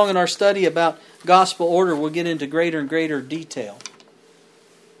go along in our study about gospel order, we'll get into greater and greater detail.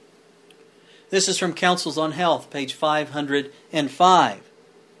 This is from Counsels on Health, page 505.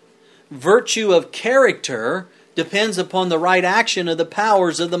 Virtue of character depends upon the right action of the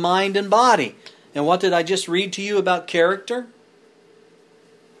powers of the mind and body. And what did I just read to you about character?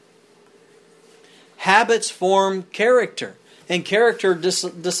 Habits form character, and character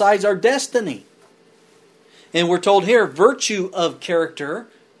decides our destiny. And we're told here, virtue of character,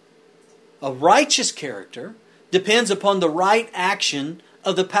 a righteous character, depends upon the right action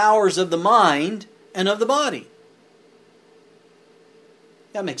of the powers of the mind and of the body.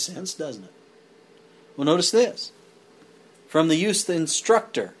 That makes sense, doesn't it? Well, notice this. From the Youth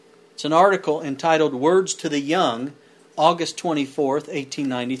Instructor. It's an article entitled Words to the Young, August 24th,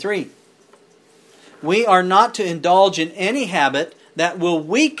 1893. We are not to indulge in any habit that will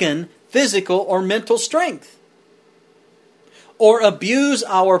weaken physical or mental strength, or abuse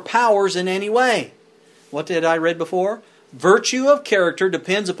our powers in any way. What did I read before? Virtue of character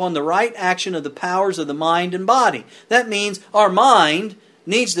depends upon the right action of the powers of the mind and body. That means our mind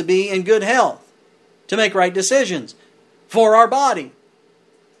needs to be in good health to make right decisions for our body,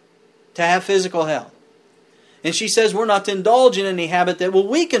 to have physical health. And she says we're not to indulge in any habit that will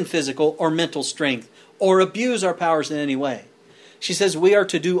weaken physical or mental strength or abuse our powers in any way. She says we are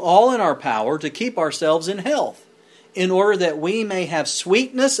to do all in our power to keep ourselves in health, in order that we may have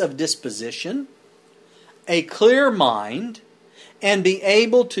sweetness of disposition, a clear mind, and be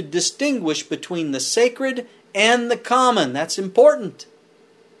able to distinguish between the sacred and the common. That's important.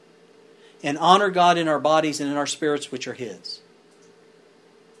 And honor God in our bodies and in our spirits, which are His.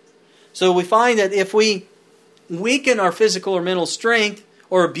 So we find that if we weaken our physical or mental strength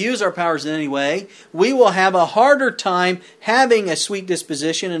or abuse our powers in any way, we will have a harder time having a sweet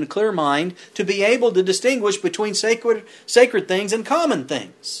disposition and a clear mind to be able to distinguish between sacred things and common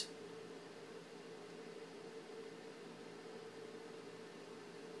things.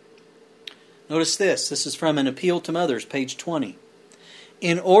 Notice this. This is from An Appeal to Mothers, page 20.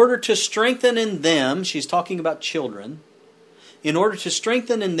 In order to strengthen in them, she's talking about children, in order to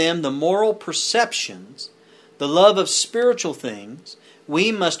strengthen in them the moral perceptions, the love of spiritual things,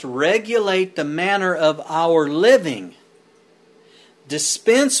 we must regulate the manner of our living,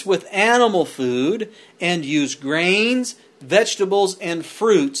 dispense with animal food, and use grains, vegetables, and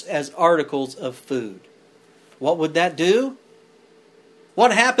fruits as articles of food. What would that do?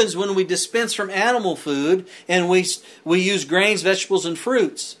 What happens when we dispense from animal food and we use grains, vegetables, and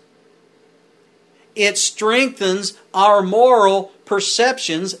fruits? It strengthens our moral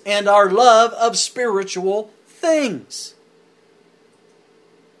perceptions and our love of spiritual things.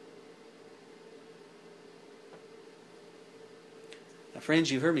 Now, friends,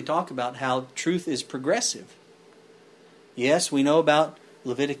 you've heard me talk about how truth is progressive. Yes, we know about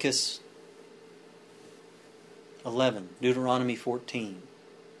Leviticus 11, Deuteronomy 14.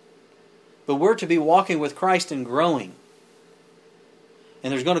 But we're to be walking with Christ and growing.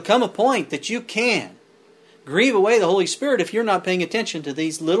 And there's going to come a point that you can grieve away the Holy Spirit if you're not paying attention to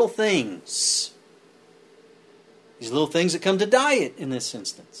these little things. These little things that come to diet in this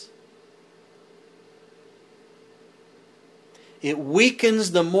instance. It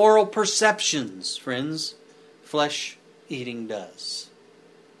weakens the moral perceptions, friends. Flesh eating does.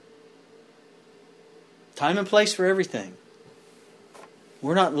 Time and place for everything.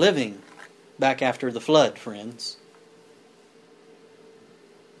 We're not living back after the flood, friends.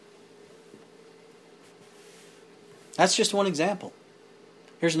 That's just one example.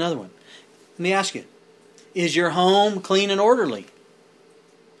 Here's another one. Let me ask you, is your home clean and orderly?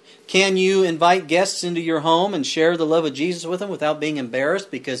 Can you invite guests into your home and share the love of Jesus with them without being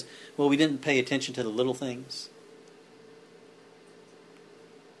embarrassed because, well, we didn't pay attention to the little things?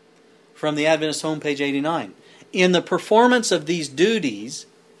 From the Adventist Home, page 89. In the performance of these duties,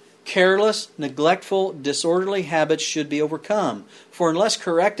 careless, neglectful, disorderly habits should be overcome. For unless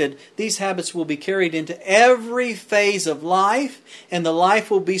corrected, these habits will be carried into every phase of life, and the life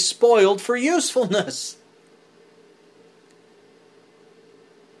will be spoiled for usefulness.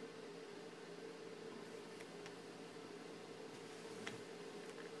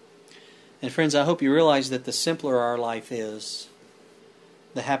 And friends, I hope you realize that the simpler our life is,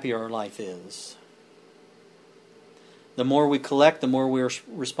 the happier our life is. The more we collect, the more we are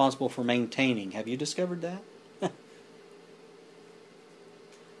responsible for maintaining. Have you discovered that?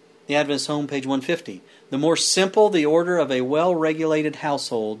 The Adventist Home, page 150. The more simple the order of a well-regulated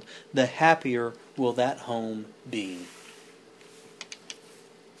household, the happier will that home be.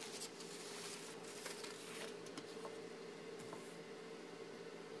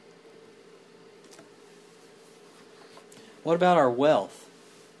 What about our wealth?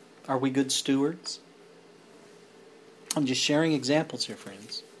 Are we good stewards? I'm just sharing examples here,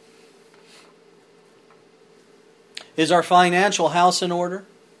 friends. Is our financial house in order?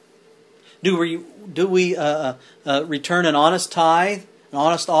 Do we return an honest tithe, an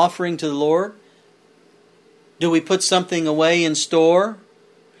honest offering to the Lord? Do we put something away in store?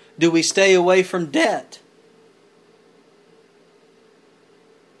 Do we stay away from debt?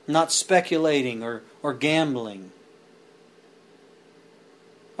 Not speculating or gambling?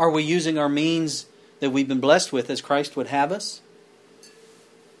 Are we using our means that we've been blessed with as Christ would have us?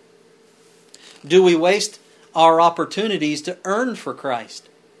 Do we waste our opportunities to earn for Christ?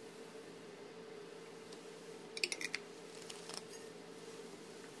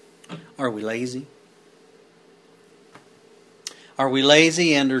 Are we lazy? Are we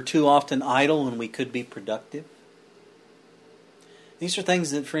lazy and are too often idle when we could be productive? These are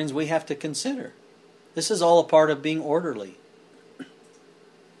things that, friends, we have to consider. This is all a part of being orderly.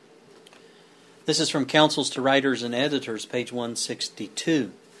 This is from Counsels to Writers and Editors, page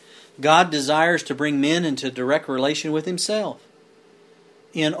 162. God desires to bring men into direct relation with Himself.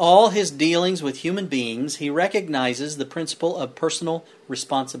 In all his dealings with human beings, he recognizes the principle of personal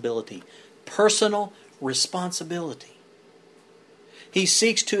responsibility. Personal responsibility. He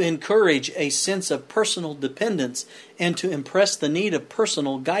seeks to encourage a sense of personal dependence and to impress the need of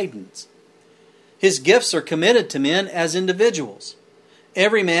personal guidance. His gifts are committed to men as individuals.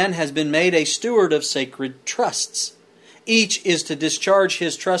 Every man has been made a steward of sacred trusts. Each is to discharge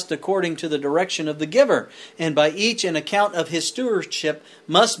his trust according to the direction of the giver, and by each an account of his stewardship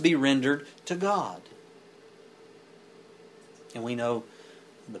must be rendered to God. And we know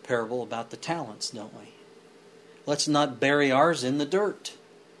the parable about the talents, don't we? Let's not bury ours in the dirt.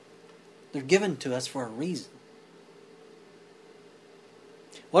 They're given to us for a reason.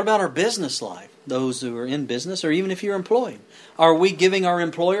 What about our business life? Those who are in business, or even if you're employed. Are we giving our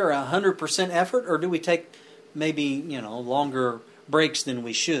employer 100% effort, or do we take maybe, longer breaks than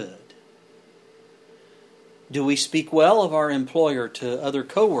we should? Do we speak well of our employer to other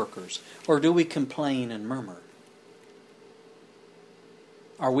co-workers, or do we complain and murmur?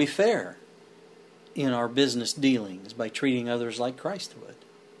 Are we fair in our business dealings by treating others like Christ would?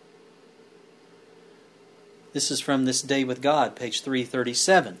 This is from This Day with God, page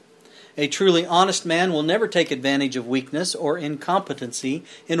 337. A truly honest man will never take advantage of weakness or incompetency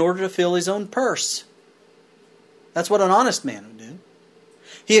in order to fill his own purse. That's what an honest man would do.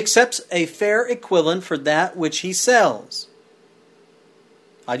 He accepts a fair equivalent for that which he sells.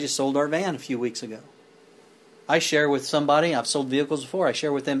 I just sold our van a few weeks ago. I share with somebody, I've sold vehicles before, I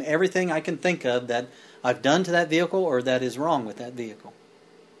share with them everything I can think of that I've done to that vehicle or that is wrong with that vehicle.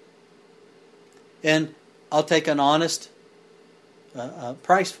 And I'll take an honest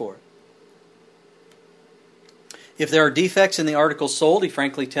price for it. If there are defects in the article sold, he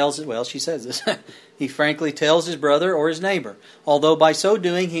frankly tells it. Well, she says this. He frankly tells his brother or his neighbor, although by so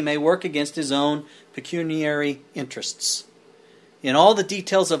doing he may work against his own pecuniary interests. In all the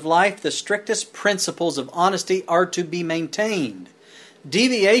details of life, the strictest principles of honesty are to be maintained.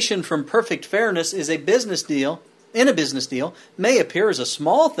 Deviation from perfect fairness in a business deal may appear as a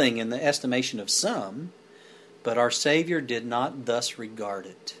small thing in the estimation of some, but our Savior did not thus regard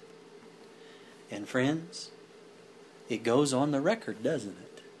it. And friends, it goes on the record, doesn't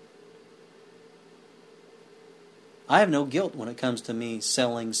it? I have no guilt when it comes to me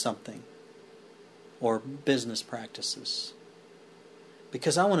selling something or business practices,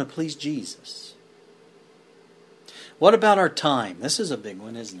 because I want to please Jesus. What about our time? This is a big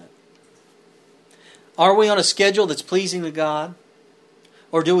one, isn't it? Are we on a schedule that's pleasing to God?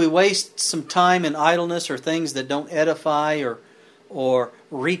 Or do we waste some time in idleness or things that don't edify or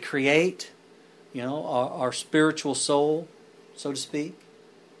recreate, our spiritual soul, so to speak?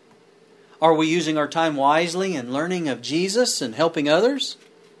 Are we using our time wisely in learning of Jesus and helping others?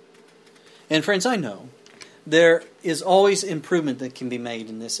 And friends, I know there is always improvement that can be made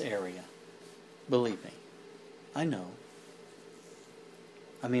in this area. Believe me. I know.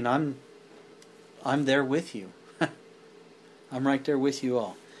 I mean, I'm there with you. I'm right there with you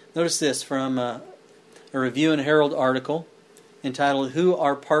all. Notice this from a Review and Herald article entitled, Who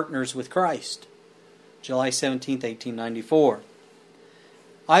Are Partners with Christ? July 17th, 1894.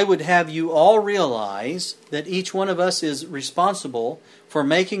 I would have you all realize that each one of us is responsible for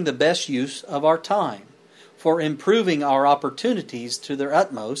making the best use of our time, for improving our opportunities to their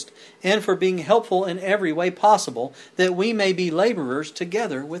utmost, and for being helpful in every way possible, that we may be laborers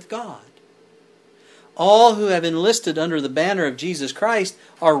together with God. All who have enlisted under the banner of Jesus Christ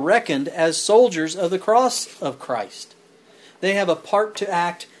are reckoned as soldiers of the cross of Christ. They have a part to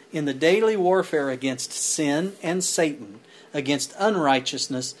act in the daily warfare against sin and Satan, against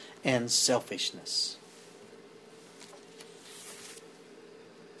unrighteousness and selfishness.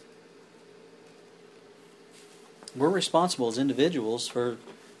 We're responsible as individuals for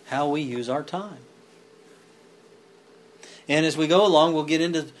how we use our time. And as we go along, we'll get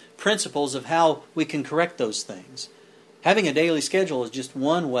into principles of how we can correct those things. Having a daily schedule is just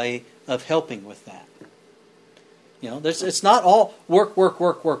one way of helping with that. It's not all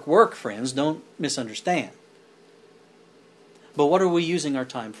work, friends. Don't misunderstand. But what are we using our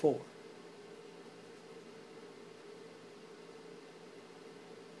time for?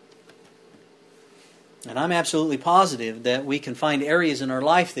 And I'm absolutely positive that we can find areas in our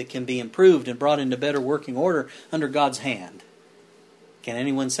life that can be improved and brought into better working order under God's hand. Can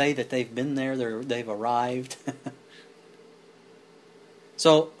anyone say that they've been there, they've arrived?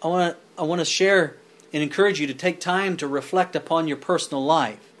 So I want to share and encourage you to take time to reflect upon your personal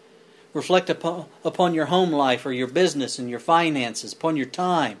life. Reflect upon your home life or your business and your finances, upon your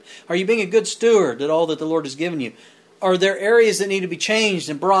time. Are you being a good steward at all that the Lord has given you? Are there areas that need to be changed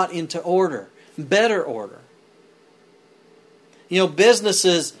and brought into order, better order?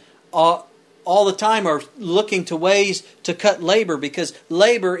 Businesses all the time are looking to ways to cut labor because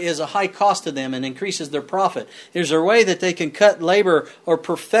labor is a high cost to them and increases their profit. Is there a way that they can cut labor or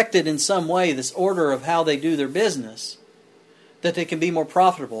perfect it in some way, this order of how they do their business, that they can be more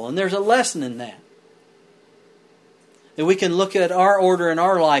profitable? And there's a lesson in that. That we can look at our order in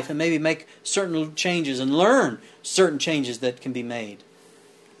our life and maybe make certain changes and learn certain changes that can be made,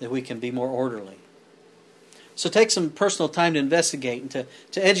 that we can be more orderly. So take some personal time to investigate and to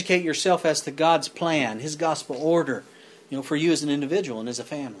educate yourself as to God's plan, His gospel order, for you as an individual and as a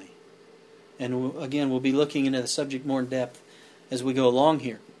family. And again, we'll be looking into the subject more in depth as we go along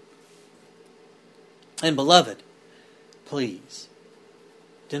here. And beloved, please,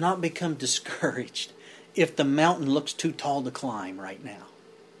 do not become discouraged if the mountain looks too tall to climb right now.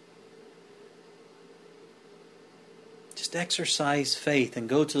 Just exercise faith and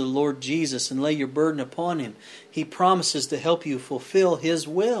go to the Lord Jesus and lay your burden upon Him. He promises to help you fulfill His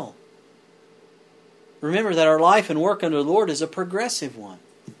will. Remember that our life and work under the Lord is a progressive one.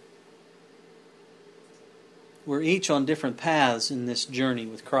 We're each on different paths in this journey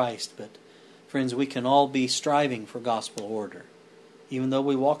with Christ, but friends, we can all be striving for gospel order, even though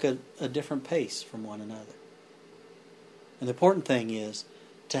we walk at a different pace from one another. And the important thing is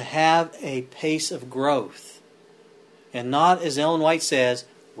to have a pace of growth. And not, as Ellen White says,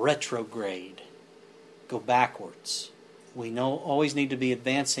 retrograde. Go backwards. We always need to be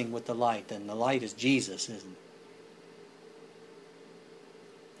advancing with the light. And the light is Jesus, isn't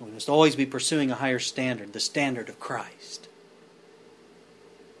it? We must always be pursuing a higher standard, the standard of Christ.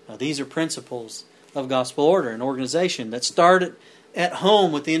 Now, these are principles of gospel order and organization that start at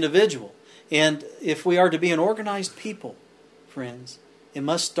home with the individual. And if we are to be an organized people, friends, it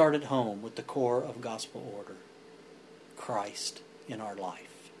must start at home with the core of gospel order. Christ in our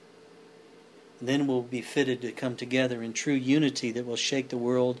life. And then we'll be fitted to come together in true unity that will shake the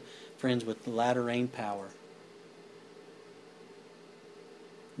world, friends, with the latter rain power.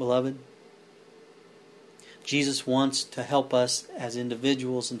 Beloved, Jesus wants to help us as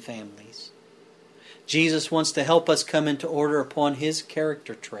individuals and families. Jesus wants to help us come into order upon His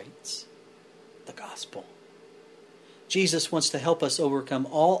character traits, the gospel. Jesus wants to help us overcome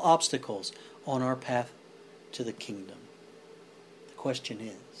all obstacles on our path to the kingdom. The question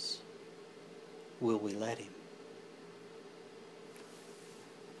is, will we let Him?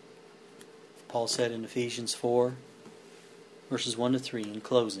 Paul said in Ephesians 4, verses 1 to 3, in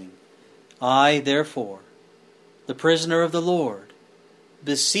closing, I, therefore, the prisoner of the Lord,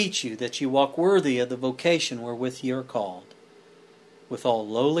 beseech you that you walk worthy of the vocation wherewith ye are called, with all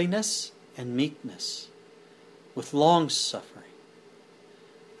lowliness and meekness, with long-suffering,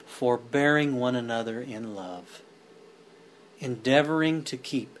 forbearing one another in love, endeavoring to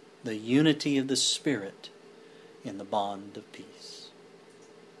keep the unity of the Spirit in the bond of peace.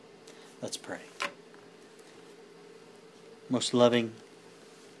 Let's pray. Most loving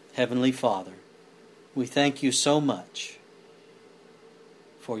Heavenly Father, we thank you so much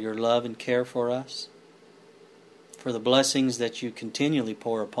for your love and care for us, for the blessings that you continually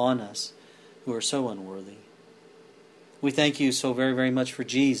pour upon us who are so unworthy. We thank you so very, very much for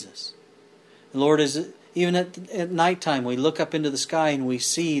Jesus. Lord, even at nighttime, we look up into the sky and we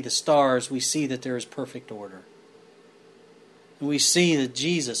see the stars. We see that there is perfect order. And we see that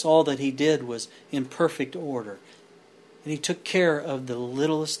Jesus, all that He did was in perfect order. And He took care of the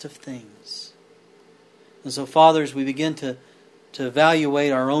littlest of things. And so, Father, as we begin to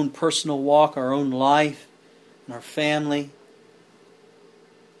evaluate our own personal walk, our own life, and our family,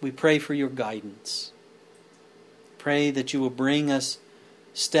 we pray for your guidance. Pray that you will bring us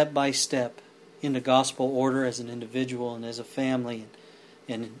step by step into gospel order as an individual and as a family,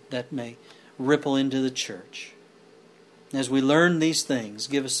 and that may ripple into the church. As we learn these things,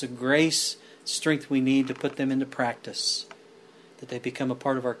 give us the grace, strength we need to put them into practice, that they become a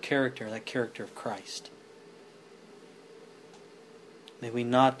part of our character, that character of Christ. May we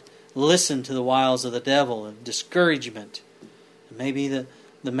not listen to the wiles of the devil and discouragement. And maybe the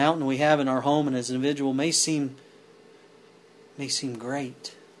mountain we have in our home and as an individual may seem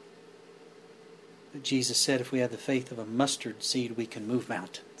great. But Jesus said if we have the faith of a mustard seed, we can move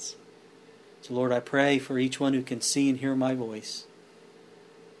mountains. So Lord, I pray for each one who can see and hear my voice,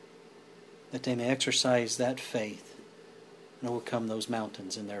 that they may exercise that faith and overcome those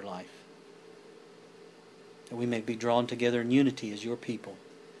mountains in their life. That we may be drawn together in unity as your people.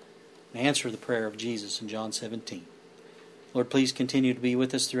 And answer the prayer of Jesus in John 17. Lord, please continue to be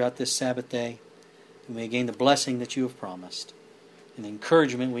with us throughout this Sabbath day, and may gain the blessing that you have promised and the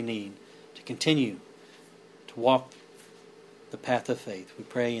encouragement we need to continue to walk the path of faith. We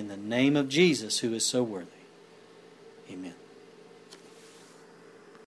pray in the name of Jesus, who is so worthy. Amen.